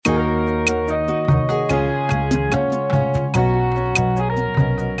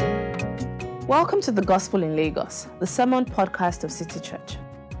Welcome to the Gospel in Lagos, the sermon podcast of City Church.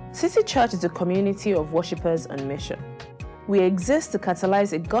 City Church is a community of worshippers on mission. We exist to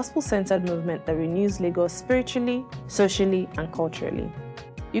catalyze a gospel-centered movement that renews Lagos spiritually, socially, and culturally.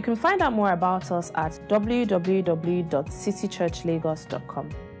 You can find out more about us at www.citychurchlagos.com.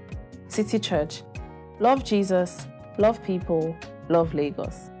 City Church. Love Jesus, love people, love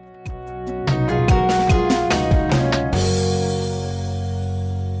Lagos.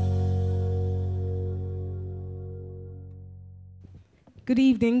 Good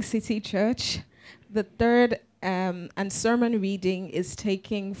evening, City Church. The third and sermon reading is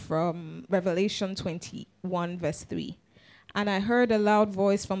taken from Revelation 21, verse 3. And I heard a loud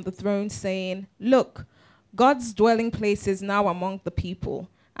voice from the throne saying, "Look, God's dwelling place is now among the people,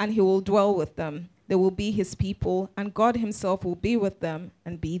 and he will dwell with them. They will be his people, and God himself will be with them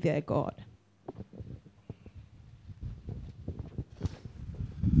and be their God."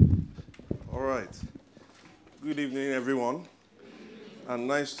 All right. Good evening, everyone. And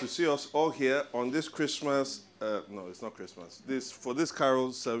nice to see us all here on this Christmas, no, it's not Christmas, for this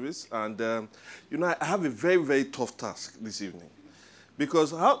carol service. And, I have a very, very tough task this evening.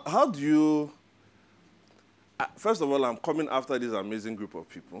 Because how do you, first of all, I'm coming after this amazing group of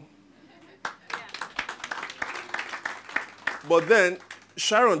people. But then,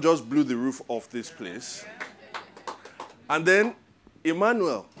 Sharon just blew the roof off this place. And then,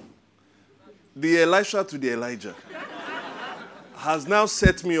 Emmanuel, the Elisha to the Elijah, has now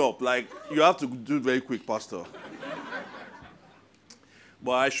set me up. Like, you have to do it very quick, Pastor.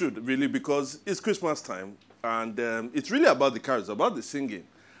 But I should, really, because it's Christmas time. And it's really about the carols, about the singing.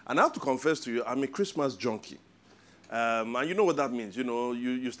 And I have to confess to you, I'm a Christmas junkie. And you know what that means. You know,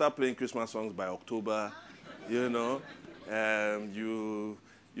 you start playing Christmas songs by October, you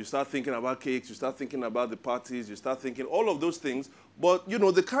start thinking about cakes, you start thinking about the parties, you start thinking all of those things. But,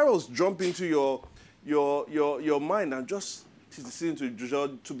 the carols jump into your mind and just... It's the season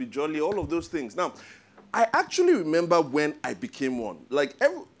to be jolly, all of those things. Now, I actually remember when I became one. Like,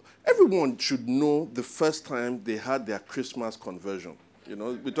 everyone should know the first time they had their Christmas conversion.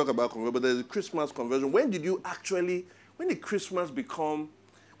 We talk about conversion, but there's a Christmas conversion. When did they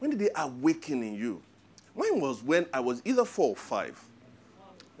awaken in you? Mine was when I was either 4 or 5.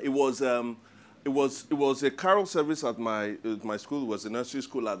 It was a carol service at my school. It was a nursery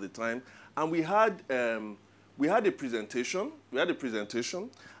school at the time. And we had a presentation.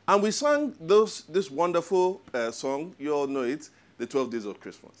 And we sang this wonderful song. You all know it, the 12 Days of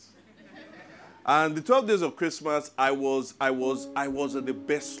Christmas. And the 12 Days of Christmas, I was at the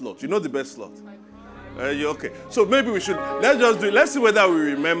best slot. You know the best slot? You okay? So maybe we should let's just do it. Let's see whether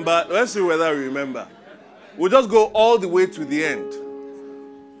we remember. We'll just go all the way to the end.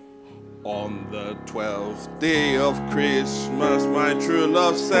 On the 12th day of Christmas, my true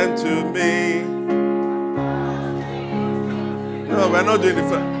love sent to me. No, we're not doing the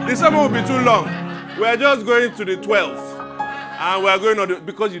first. The sermon will be too long. We're just going to the 12th. And we're going on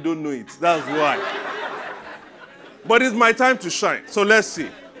because you don't know it. That's why. But it's my time to shine. So let's see.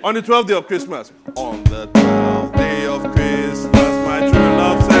 On the 12th day of Christmas. On the 12th day of Christmas, my true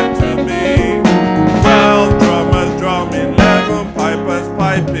love sent to me. 12 drummers drumming, 11 pipers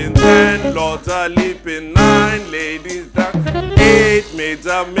piping, 10 lords are leaping, 9 ladies dancing, 8 maids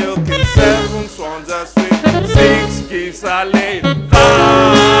are milking, 7 swans are swimming, 6 geese are laying, 5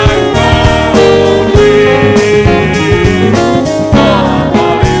 gold rings, 4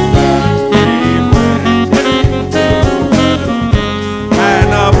 calling birds, 3 French hens,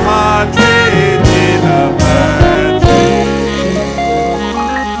 and a partridge in a pear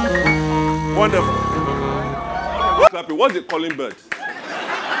tree. Wonderful. Clapping. What's a calling bird?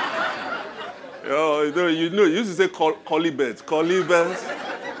 You used to say collie birds. Collie birds.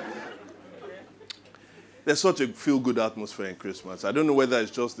 There's such a feel-good atmosphere in Christmas. I don't know whether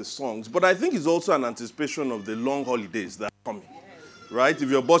it's just the songs, but I think it's also an anticipation of the long holidays that are coming. Right? If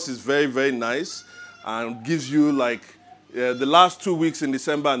your boss is very, very nice and gives you the last 2 weeks in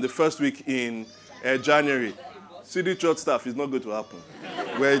December and the first week in January, City Church stuff is not going to happen.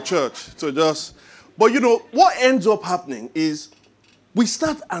 We're a church. But what ends up happening is we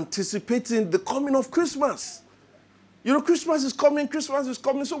start anticipating the coming of Christmas. Christmas is coming,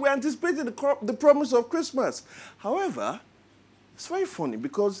 so we're anticipating the promise of Christmas. However, it's very funny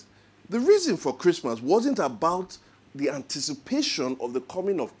because the reason for Christmas wasn't about the anticipation of the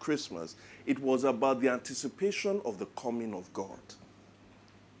coming of Christmas. It was about the anticipation of the coming of God.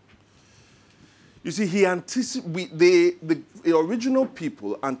 You see, the original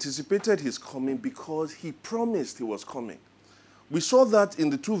people anticipated his coming because he promised he was coming. We saw that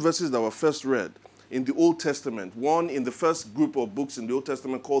in the 2 verses that were first read in the Old Testament. One in the first group of books in the Old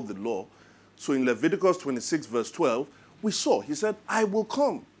Testament called the Law, So in Leviticus 26, verse 12, we saw, he said, I will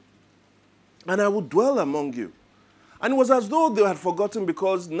come and I will dwell among you. And it was as though they had forgotten,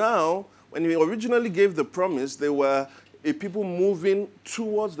 because now, when he originally gave the promise, they were a people moving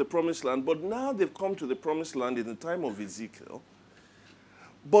towards the promised land. But now they've come to the promised land in the time of Ezekiel.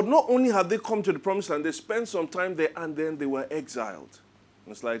 But not only have they come to the promised land, they spent some time there and then they were exiled.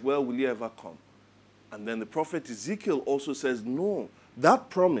 And it's like, well, will you ever come? And then the prophet Ezekiel also says, no, that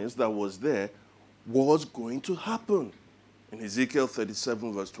promise that was there was going to happen. In Ezekiel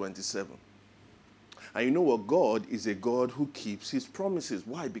 37, verse 27. And you know what? God is a God who keeps his promises.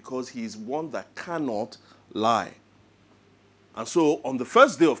 Why? Because he is one that cannot lie. And so on the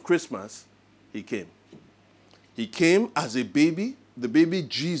first day of Christmas, he came. He came as a baby, the baby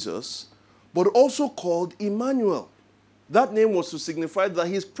Jesus, but also called Emmanuel. That name was to signify that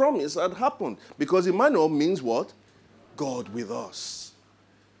his promise had happened, because Emmanuel means what? God with us.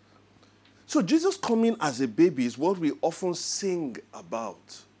 So Jesus coming as a baby is what we often sing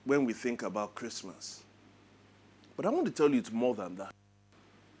about when we think about Christmas. But I want to tell you it's more than that.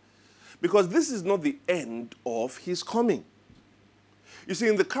 Because this is not the end of his coming. You see,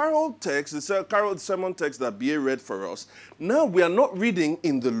 in the carol text, the carol sermon text that B.A. read for us, now we are not reading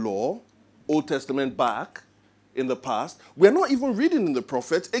in the law, Old Testament back in the past. We are not even reading in the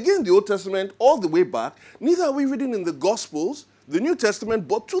prophets, again, the Old Testament all the way back. Neither are we reading in the Gospels, the New Testament,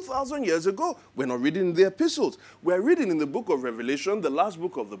 but 2,000 years ago. We're not reading in the epistles. We're reading in the book of Revelation, the last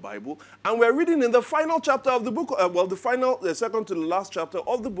book of the Bible, and we're reading in the final chapter of the book, the second to the last chapter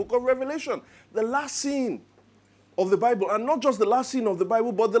of the book of Revelation, the last scene of the Bible, and not just the last scene of the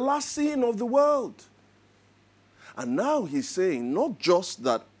Bible, but the last scene of the world. And now he's saying not just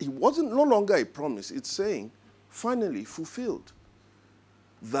that it wasn't no longer a promise, it's saying finally fulfilled,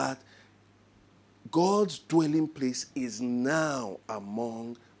 that God's dwelling place is now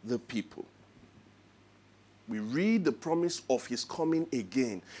among the people. We read the promise of his coming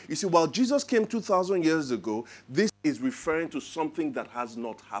again. You see, while Jesus came 2,000 years ago, this is referring to something that has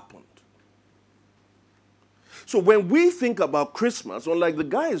not happened. So when we think about Christmas, unlike the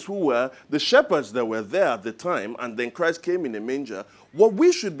guys who were the shepherds that were there at the time, and then Christ came in a manger, what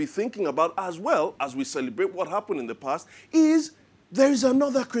we should be thinking about as well as we celebrate what happened in the past is there is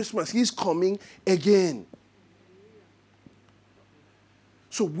another Christmas. He's coming again.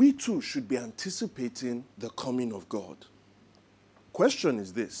 So we too should be anticipating the coming of God. Question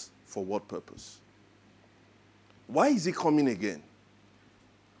is this: for what purpose? Why is he coming again?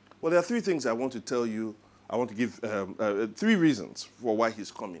 Well, there are three things I want to tell you. I want to give three reasons for why he's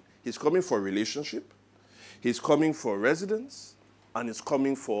coming. He's coming for relationship, he's coming for residence, and he's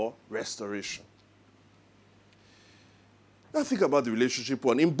coming for restoration. Now think about the relationship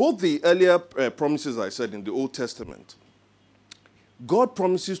one. In both the earlier promises I said in the Old Testament, God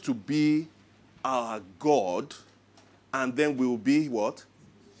promises to be our God, and then we will be what?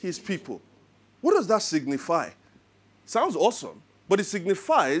 His people. What does that signify? Sounds awesome, but it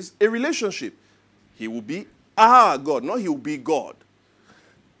signifies a relationship. He will be our God, not he will be God.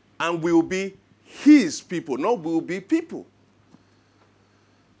 And we will be his people, not we will be people.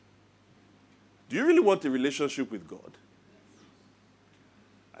 Do you really want a relationship with God?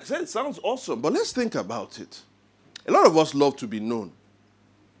 I said it sounds awesome, but let's think about it. A lot of us love to be known.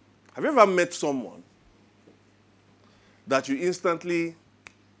 Have you ever met someone that you instantly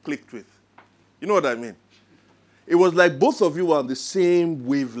clicked with? You know what I mean? It was like both of you were on the same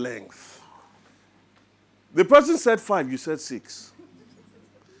wavelength. The person said 5, you said 6.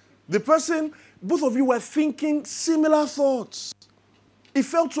 The person, both of you were thinking similar thoughts. It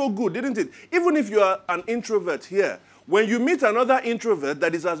felt so good, didn't it? Even if you are an introvert here, when you meet another introvert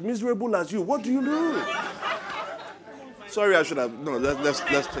that is as miserable as you, what do you do? Sorry, I should have. No, let's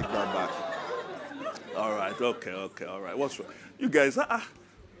take that back. All right, okay, all right. What's wrong? You guys,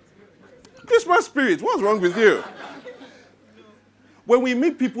 Christmas spirit, what's wrong with you? When we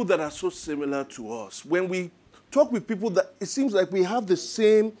meet people that are so similar to us, when we talk with people that it seems like we have the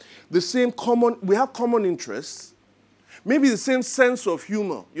same common interests, maybe the same sense of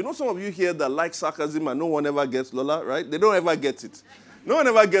humor. You know some of you here that like sarcasm and no one ever gets Lola, right? They don't ever get it. No one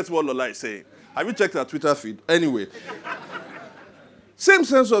ever gets what Lola is saying. Have you checked her Twitter feed? Anyway. Same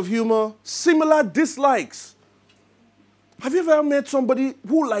sense of humor, similar dislikes. Have you ever met somebody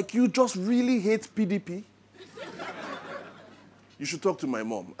who, like you, just really hates PDP? You should talk to my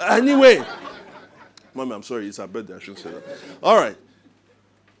mom. Anyway. Mommy, I'm sorry, it's her birthday, I shouldn't say that. All right.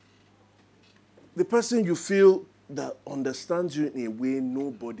 The person you feel that understands you in a way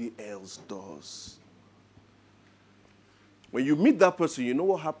nobody else does. When you meet that person, you know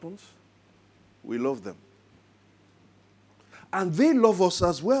what happens? We love them. And they love us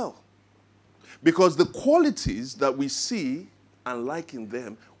as well. Because the qualities that we see and like in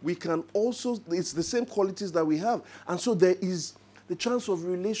them, we can also, it's the same qualities that we have. And so there is the chance of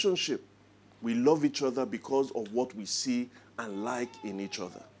relationship. We love each other because of what we see and like in each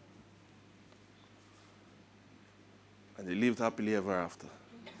other. And they lived happily ever after.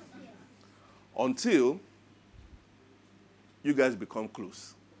 Until you guys become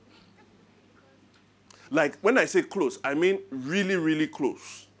close. Like, when I say close, I mean really, really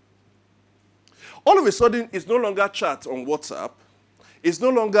close. All of a sudden, it's no longer chat on WhatsApp. It's no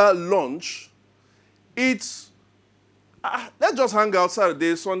longer lunch. It's, let's just hang out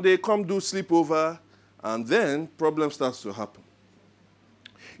Saturday, Sunday, come do sleepover, and then problem starts to happen.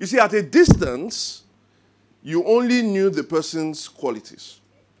 You see, at a distance, you only knew the person's qualities.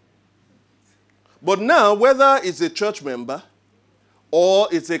 But now, whether it's a church member, or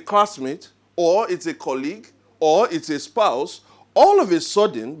it's a classmate, or it's a colleague, or it's a spouse, all of a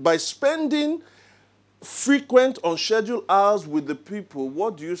sudden, by spending frequent, unscheduled hours with the people,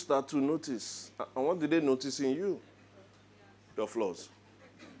 what do you start to notice? And what do they notice in you? Your flaws.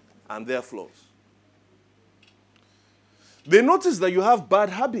 And their flaws. They notice that you have bad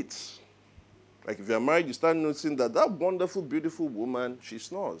habits. Like if you're married, you start noticing that that wonderful, beautiful woman, she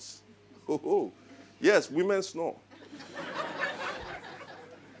snores. Oh. Yes, women snore.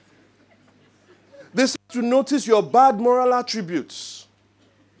 They start to notice your bad moral attributes.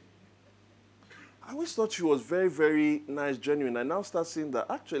 I always thought she was very, very nice, genuine. I now start seeing that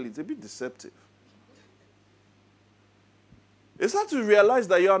actually it's a bit deceptive. They start to realize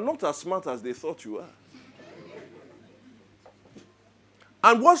that you are not as smart as they thought you are.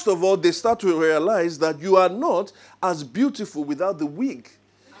 And worst of all, they start to realize that you are not as beautiful without the wig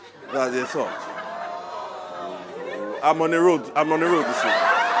that they thought. I'm on the road this week.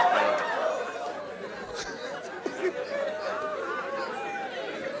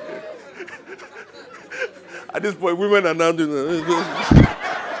 At this point, women are now doing it.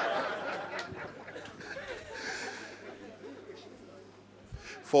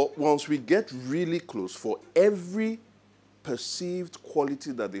 For once we get really close, for every perceived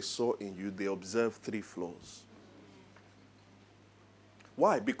quality that they saw in you, they observe 3 flaws.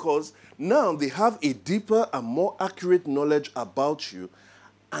 Why? Because now they have a deeper and more accurate knowledge about you,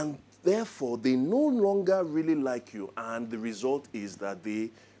 and therefore they no longer really like you, and the result is that they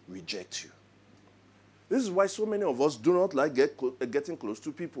reject you. This is why so many of us do not like getting close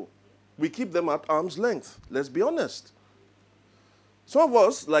to people. We keep them at arm's length. Let's be honest. Some of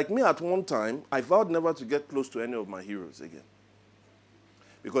us, like me at one time, I vowed never to get close to any of my heroes again.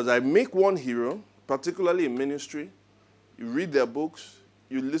 Because I make one hero, particularly in ministry, you read their books,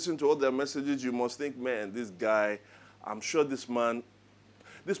 you listen to all their messages, you must think, man, this guy, I'm sure this man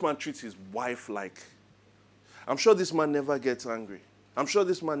treats his wife like, I'm sure this man never gets angry. I'm sure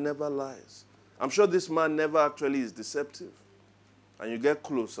this man never lies. I'm sure this man never actually is deceptive. And you get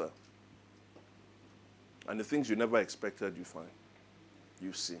closer. And the things you never expected, you find.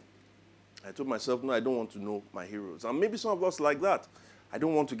 You see. I told myself, no, I don't want to know my heroes. And maybe some of us like that. I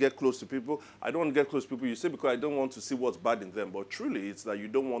don't want to get close to people. I don't want to get close to people. You say because I don't want to see what's bad in them. But truly, it's that you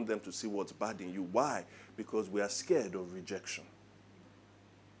don't want them to see what's bad in you. Why? Because we are scared of rejection.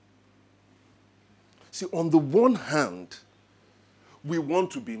 See, on the one hand, we want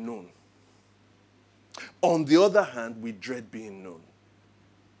to be known. On the other hand, we dread being known.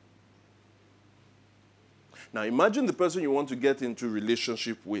 Now, imagine the person you want to get into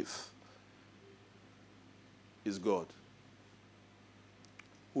relationship with is God,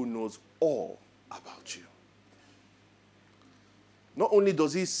 who knows all about you. Not only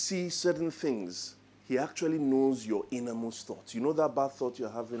does he see certain things, he actually knows your innermost thoughts. You know that bad thought you're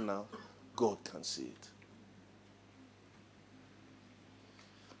having now? God can see it.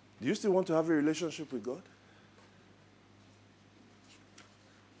 Do you still want to have a relationship with God?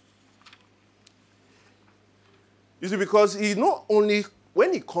 You see, because he not only,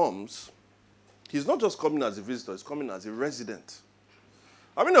 when he comes, he's not just coming as a visitor, he's coming as a resident.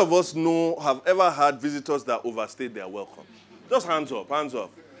 How many of us have ever had visitors that overstayed their welcome? Just hands up, hands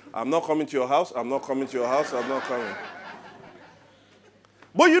up. I'm not coming to your house, I'm not coming to your house, I'm not coming.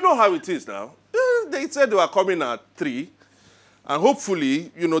 But you know how it is now. They said they were coming at 3. And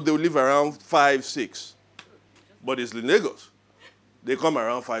hopefully, they'll leave around 5, 6. But it's in Lagos. They come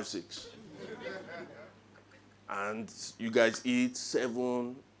around 5, 6. And you guys eat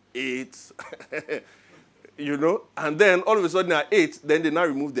 7, 8. And then all of a sudden at 8, then they now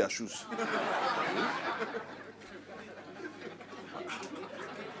remove their shoes.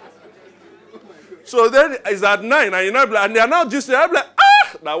 So then it's at 9, and and they are now just like,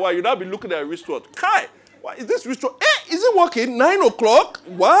 now why? You now be looking at your wristwatch. Kai! Why is this ritual? Is it working? 9 o'clock?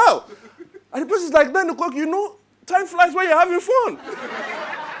 Wow. And the person's like, 9 o'clock, time flies when you're having fun.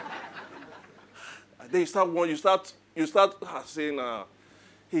 And then you start saying,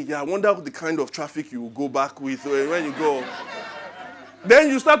 hey, I wonder the kind of traffic you will go back with when you go. Then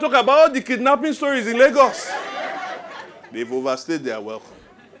you start talking about all the kidnapping stories in Lagos. They've overstayed their welcome.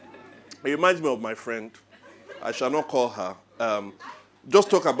 It reminds me of my friend. I shall not call her. Just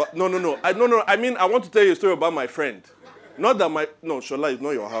talk about... No. I mean, I want to tell you a story about my friend. Not that Shola, it's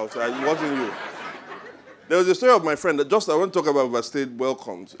not your house. It wasn't you. There was a story of my friend that I want to talk about overstayed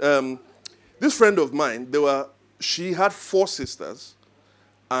welcomes. This friend of mine, she had 4 sisters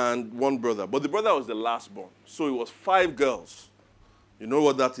and 1 brother. But the brother was the last born. So it was 5 girls. You know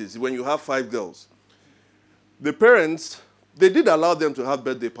what that is, when you have 5 girls. The parents, they did allow them to have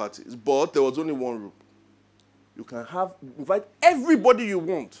birthday parties, but there was only one rule. You can invite everybody you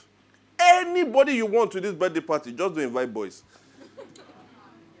want. Anybody you want to this birthday party, just don't invite boys.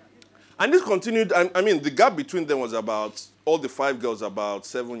 And this continued, I mean, the gap between them was about, all the 5 girls, about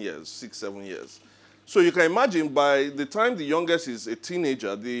 7 years, 6, 7 years. So you can imagine by the time the youngest is a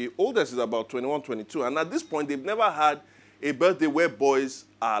teenager, the oldest is about 21, 22. And at this point, they've never had a birthday where boys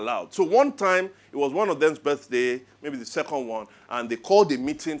are allowed. So one time, it was one of them's birthday, maybe the second one, and they called a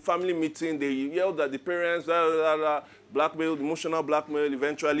meeting, family meeting. They yelled at the parents, blackmail, emotional blackmail.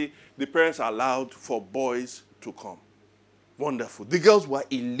 Eventually, the parents allowed for boys to come. Wonderful. The girls were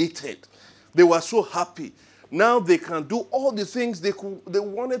elated. They were so happy. Now they can do all the things they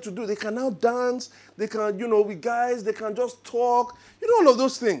wanted to do. They can now dance. They can, with guys, they can just talk. All of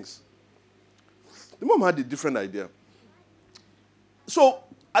those things. The mom had a different idea. So,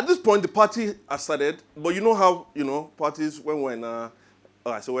 at this point, the party has started. But you know how, parties, when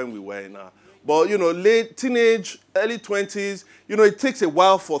we were in but, late teenage, early 20s, it takes a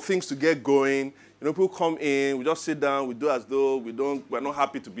while for things to get going. People come in, we just sit down, we do as though we're not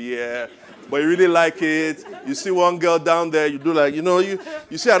happy to be here, but you really like it. You see one girl down there, you do like,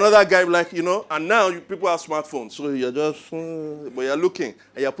 you see another guy like, and now people have smartphones. So you're just, but you're looking,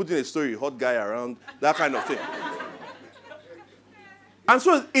 and you're putting a story, hot guy around, that kind of thing. And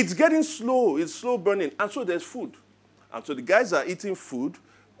so it's getting slow. It's slow burning. And so there's food. And so the guys are eating food,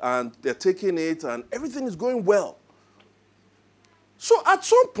 and they're taking it, and everything is going well. So at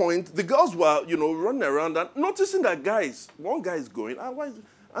some point, the girls were, running around and noticing that one guy is going,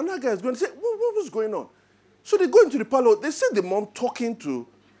 another guy is going. They say, what was going on? So they go into the parlor. They see the mom talking to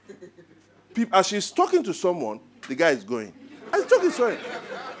people. As she's talking to someone, the guy is going. And he's talking to someone.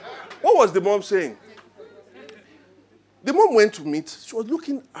 What was the mom saying? The mom went to meet. She was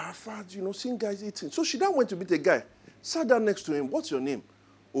looking at her, seeing guys eating. So she then went to meet a guy. Sat down next to him. What's your name?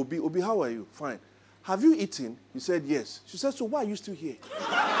 Obi. Obi, how are you? Fine. Have you eaten? He said, yes. She said, so why are you still here?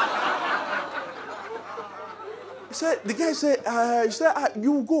 The guy said,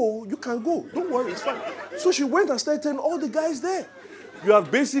 you go, you can go. Don't worry, it's fine. So she went and started telling all the guys there, you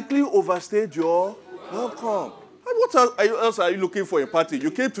have basically overstayed your welcome. And what else are you looking for in a party? You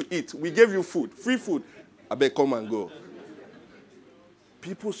came to eat. We gave you food, free food. I beg, come and go.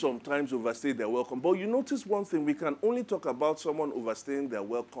 People sometimes overstay their welcome. But you notice one thing, we can only talk about someone overstaying their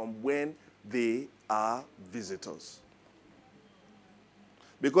welcome when they are visitors.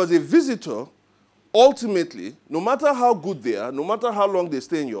 Because a visitor, ultimately, no matter how good they are, no matter how long they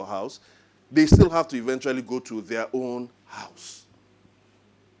stay in your house, they still have to eventually go to their own house.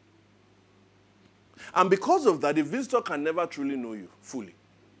 And because of that, a visitor can never truly know you fully.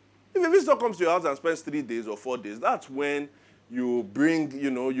 If a visitor comes to your house and spends 3 days or 4 days, that's when you bring,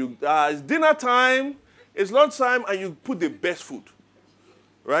 it's dinner time, it's lunch time, and you put the best food,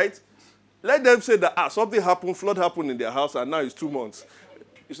 right? Let them say that, something happened, flood happened in their house, and now it's 2 months.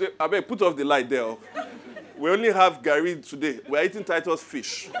 You say, I beg, put off the light there. We only have Gary today. We're eating Titus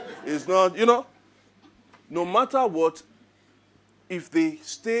fish. It's not, no matter what, if they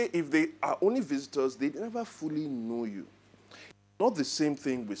are only visitors, they never fully know you. Not the same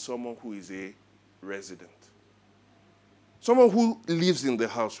thing with someone who is a resident. Someone who lives in the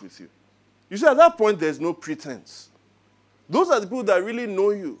house with you. You see, at that point, there's no pretense. Those are the people that really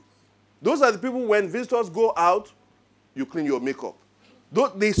know you. Those are the people when visitors go out, you clean your makeup.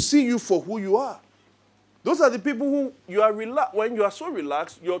 They see you for who you are. Those are the people who you are relaxed. When you are so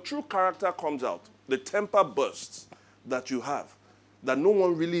relaxed, your true character comes out. The temper bursts that you have, that no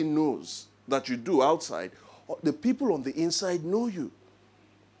one really knows that you do outside. The people on the inside know you.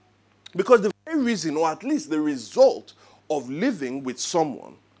 Because the very reason, or at least the result of living with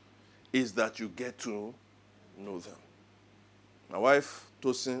someone is that you get to know them. My wife,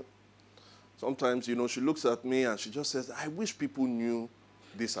 Tosin, sometimes, she looks at me and she just says, I wish people knew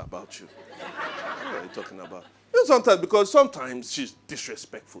this about you. What are you talking about? Sometimes she's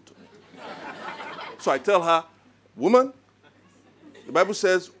disrespectful to me. So I tell her, woman, the Bible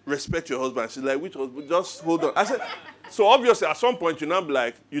says, respect your husband. She's like, which husband? Just hold on. I said, so obviously at some point, you're not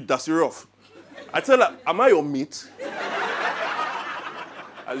like, you dust it off. I tell her, am I your meat?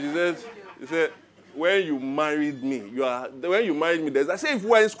 And she said, when you married me, I said, if we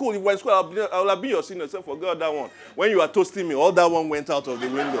were in school, I'll have been your senior. I said, forget that one. When you were toasting me, all that one went out of the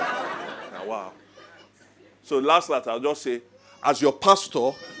window. Now, wow. So last night, I'll just say, as your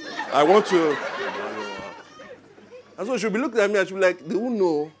pastor, I want to... And so she'll be looking at me and she'll be like, they won't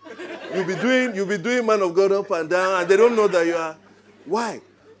know. You'll be doing man of God up and down, and they don't know that you are. Why?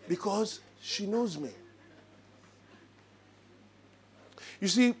 Because she knows me. You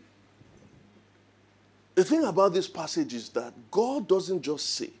see, the thing about this passage is that God doesn't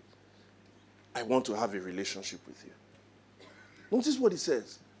just say, I want to have a relationship with you. Notice what he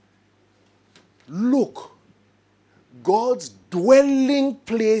says. Look, God's dwelling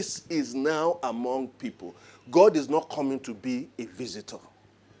place is now among people. God is not coming to be a visitor.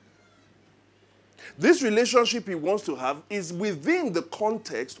 This relationship he wants to have is within the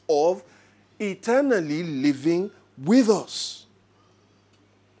context of eternally living with us.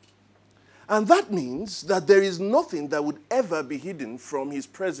 And that means that there is nothing that would ever be hidden from his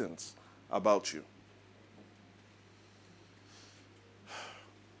presence about you.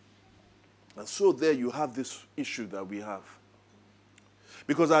 And so there you have this issue that we have.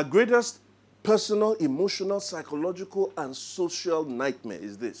 Because our greatest personal, emotional, psychological, and social nightmare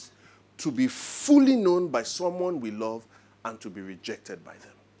is this: to be fully known by someone we love and to be rejected by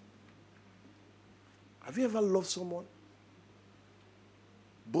them. Have you ever loved someone?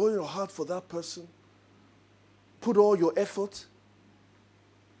 Bore your heart for that person? Put all your effort?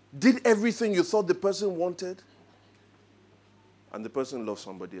 Did everything you thought the person wanted? And the person loved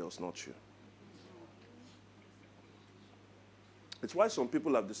somebody else, not you. It's why some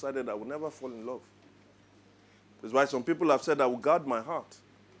people have decided I will never fall in love. It's why some people have said I will guard my heart.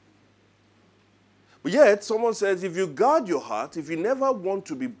 But yet, someone says, if you guard your heart, if you never want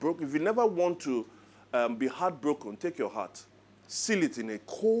to be broken, if you never want to be heartbroken, take your heart, seal it in a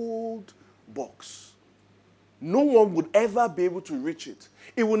cold box. No one would ever be able to reach it.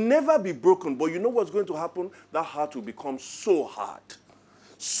 It will never be broken, but you know what's going to happen? That heart will become so hard,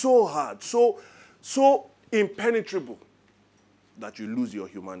 so impenetrable that you lose your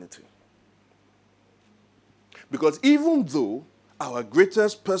humanity. Because even though our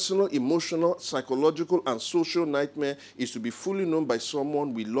greatest personal, emotional, psychological, and social nightmare is to be fully known by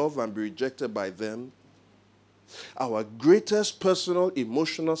someone we love and be rejected by them, our greatest personal,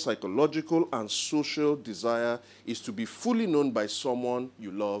 emotional, psychological, and social desire is to be fully known by someone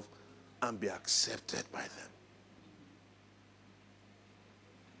you love and be accepted by them.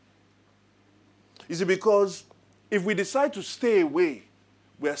 Is it because if we decide to stay away,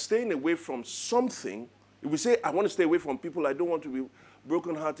 we are staying away from something. If we say, I want to stay away from people, I don't want to be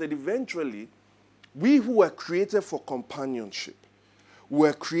brokenhearted, eventually, we who were created for companionship,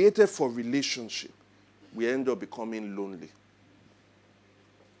 were created for relationship, we end up becoming lonely.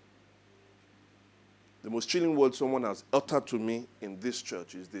 The most chilling word someone has uttered to me in this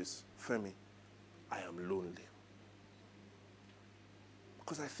church is this: Femi, I am lonely.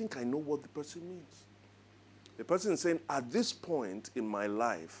 Because I think I know what the person means. The person is saying, at this point in my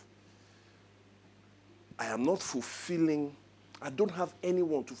life, I am not fulfilling, I don't have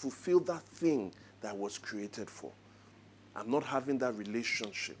anyone to fulfill that thing that I was created for. I'm not having that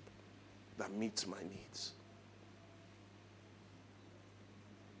relationship that meets my needs.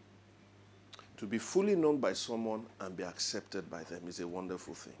 To be fully known by someone and be accepted by them is a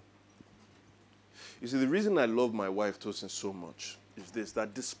wonderful thing. You see, the reason I love my wife, Tosin, so much is this: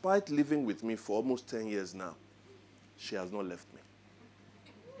 that despite living with me for almost 10 years now, she has not left me.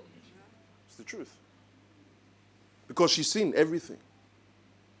 It's the truth. Because she's seen everything.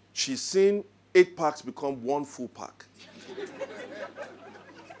 She's seen 8 packs become 1 full pack.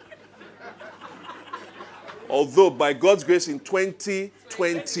 Although, by God's grace, in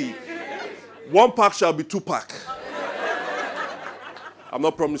 2020, 1 pack shall be 2 pack. I'm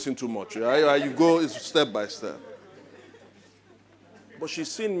not promising too much. You go step by step. But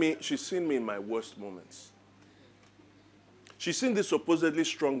she's seen me in my worst moments. She's seen this supposedly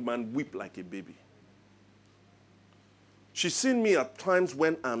strong man weep like a baby. She's seen me at times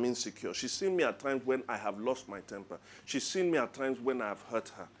when I'm insecure. She's seen me at times when I have lost my temper. She's seen me at times when I have hurt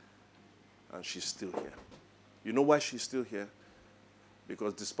her. And she's still here. You know why she's still here?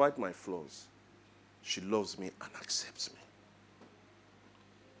 Because despite my flaws, she loves me and accepts me.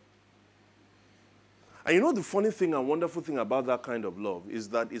 And you know the funny thing and wonderful thing about that kind of love is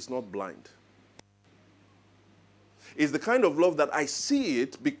that it's not blind. It's the kind of love that I see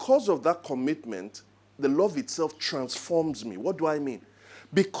it because of that commitment. The love itself transforms me. What do I mean?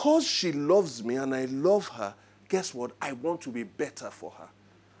 Because she loves me and I love her, guess what? I want to be better for her.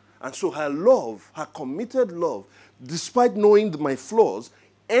 And so her love, her committed love, despite knowing my flaws,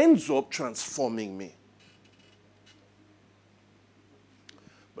 ends up transforming me.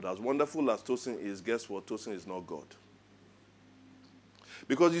 But as wonderful as Tosin is, guess what? Tosin is not God.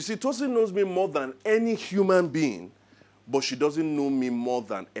 Because you see, Tosin knows me more than any human being, but she doesn't know me more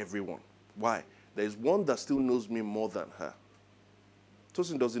than everyone. Why? There is one that still knows me more than her.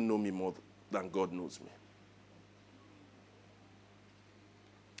 Tosin doesn't know me more than God knows me.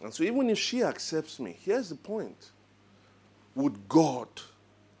 And so even if she accepts me, here's the point. Would God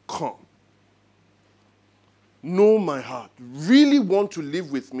come, know my heart, really want to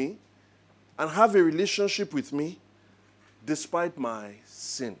live with me and have a relationship with me despite my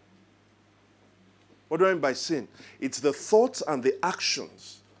sin? What do I mean by sin? It's the thoughts and the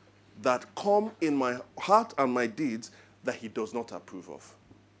actions that come in my heart and my deeds that he does not approve of.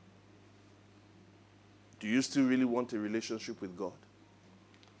 Do you still really want a relationship with God?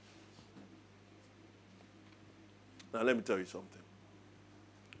 Now let me tell you something.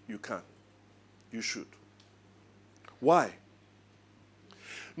 You can. You should. Why?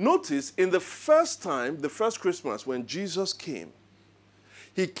 Notice in the first time, the first Christmas when Jesus came,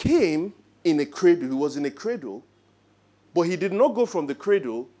 he came in a cradle. He was in a cradle, but he did not go from the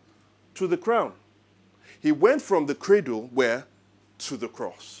cradle to the crown. He went from the cradle where? To the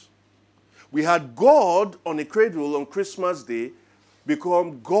cross. We had God on a cradle on Christmas Day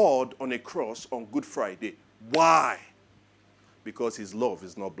become God on a cross on Good Friday. Why? Because his love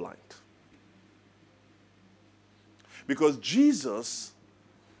is not blind. Because Jesus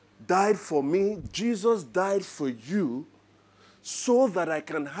died for me, Jesus died for you, so that I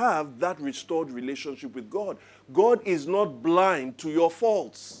can have that restored relationship with God. God is not blind to your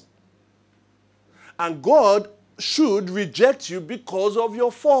faults. And God should reject you because of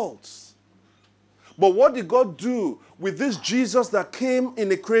your faults. But what did God do with this Jesus that came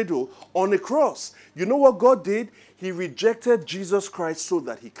in a cradle on a cross? You know what God did? He rejected Jesus Christ so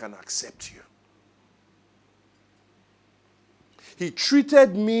that he can accept you. He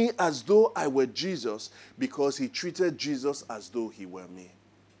treated me as though I were Jesus because he treated Jesus as though he were me.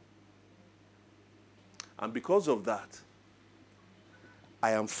 And because of that,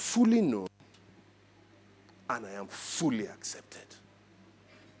 I am fully known and I am fully accepted.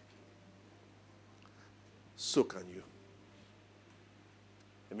 So can you.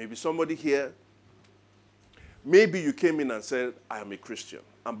 There may be somebody here, maybe you came in and said, I am a Christian.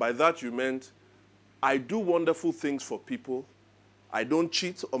 And by that you meant, I do wonderful things for people. I don't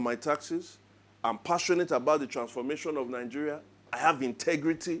cheat on my taxes. I'm passionate about the transformation of Nigeria. I have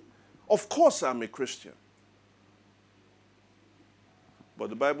integrity. Of course I'm a Christian. But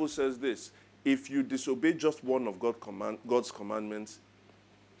the Bible says this, if you disobey just one of God's commandments,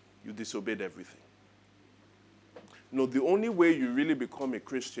 you disobeyed everything. No, the only way you really become a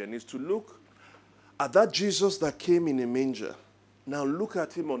Christian is to look at that Jesus that came in a manger. Now look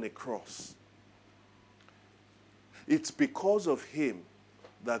at him on a cross. It's because of him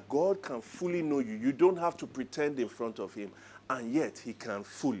that God can fully know you. You don't have to pretend in front of him, and yet he can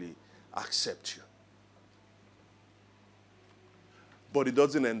fully accept you. But it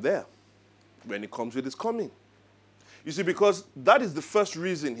doesn't end there when it comes with his coming. You see, because that is the first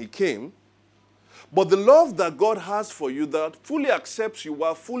reason he came. But the love that God has for you, that fully accepts you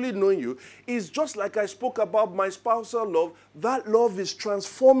while fully knowing you, is just like I spoke about my spousal love. That love is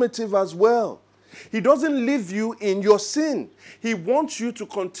transformative as well. He doesn't leave you in your sin. He wants you to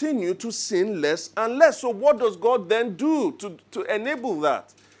continue to sin less and less. So what does God then do to enable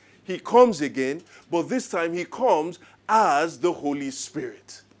that? He comes again, but this time he comes as the Holy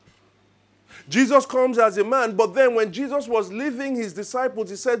Spirit. Jesus comes as a man, but then when Jesus was leaving his disciples,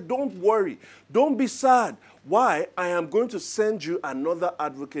 he said, don't worry, don't be sad. Why? I am going to send you another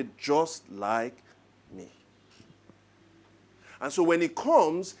advocate just like me. And so when he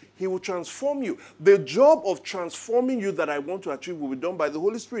comes, he will transform you. The job of transforming you that I want to achieve will be done by the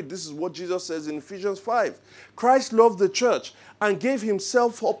Holy Spirit. This is what Jesus says in Ephesians 5. Christ loved the church and gave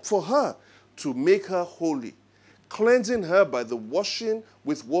himself up for her to make her holy, cleansing her by the washing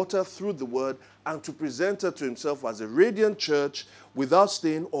with water through the word, and to present her to himself as a radiant church without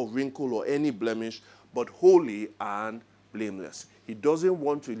stain or wrinkle or any blemish, but holy and blameless. He doesn't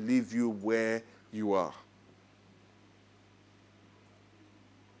want to leave you where you are.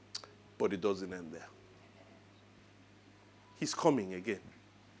 But it doesn't end there. He's coming again.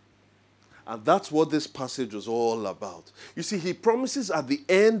 And that's what this passage was all about. You see, he promises at the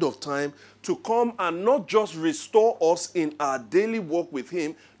end of time to come and not just restore us in our daily walk with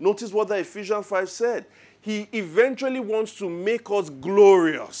him. Notice what the Ephesians 5 said. He eventually wants to make us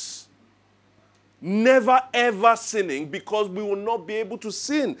glorious. Never ever sinning, because we will not be able to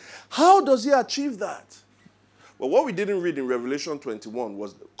sin. How does he achieve that? Well, what we didn't read in Revelation 21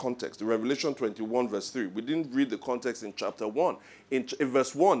 was the context. Revelation 21 verse 3. We didn't read the context in chapter 1. In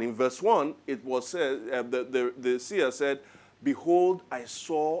verse 1, it was said, the seer said, "Behold, I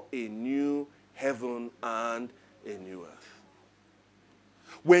saw a new heaven and a new earth."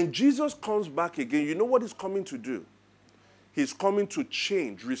 When Jesus comes back again, you know what he's coming to do? He's coming to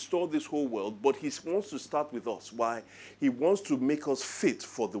change, restore this whole world, but he wants to start with us. Why? He wants to make us fit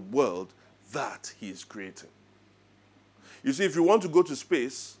for the world that he is creating. You see, if you want to go to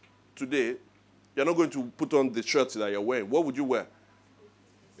space today, you're not going to put on the shirt that you're wearing. What would you wear?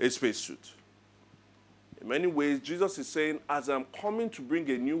 A spacesuit. In many ways, Jesus is saying, as I'm coming to bring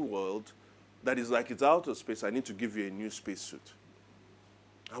a new world that is like it's out of space, I need to give you a new spacesuit.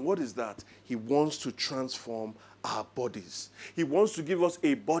 And what is that? He wants to transform our bodies. He wants to give us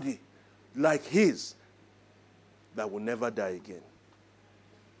a body like his that will never die again.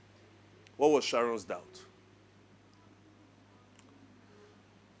 What was Sharon's doubt?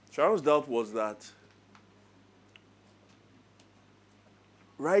 Sharon's doubt was that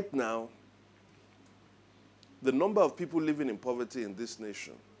right now, the number of people living in poverty in this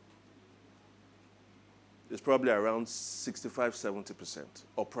nation is probably around 65-70%,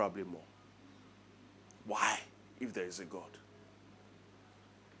 or probably more. Why, if there is a God?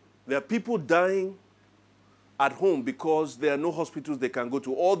 There are people dying at home because there are no hospitals they can go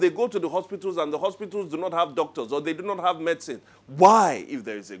to, or they go to the hospitals and the hospitals do not have doctors, or they do not have medicine. Why, if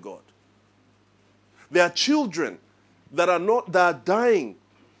there is a God? There are children that are dying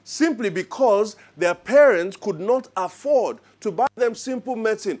simply because their parents could not afford to buy them simple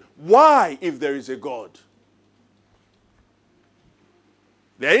medicine. Why, if there is a God?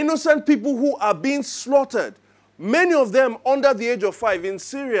 There are innocent people who are being slaughtered, many of them under the age of 5 in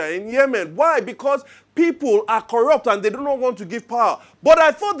Syria, in Yemen. Why? Because people are corrupt and they do not want to give power. But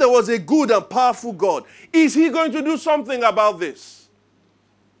I thought there was a good and powerful God. Is he going to do something about this?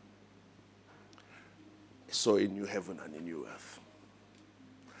 I saw a new heaven and a new earth.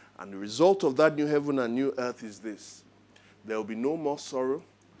 And the result of that new heaven and new earth is this. There will be no more sorrow.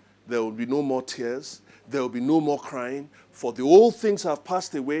 There will be no more tears. There will be no more crying. For the old things have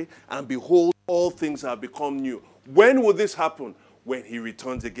passed away, and behold, all things have become new. When will this happen? When he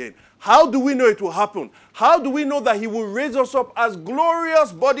returns again. How do we know it will happen? How do we know that he will raise us up as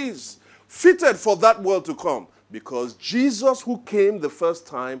glorious bodies, fitted for that world to come? Because Jesus, who came the first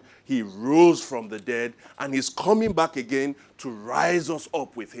time, he rose from the dead, and he's coming back again to rise us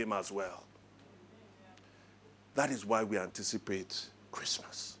up with him as well. That is why we anticipate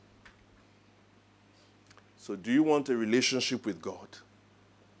Christmas. So do you want a relationship with God?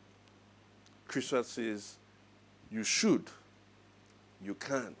 Christmas says you should, you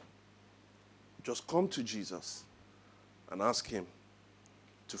can. Just come to Jesus and ask him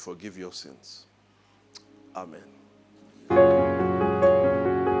to forgive your sins. Amen.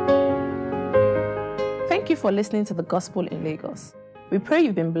 Thank you for listening to the Gospel in Lagos. We pray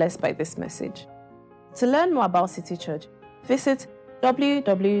you've been blessed by this message. To learn more about City Church, visit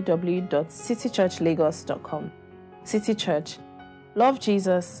www.citychurchlagos.com. City Church. Love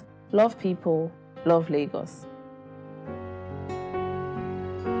Jesus, love people, love Lagos.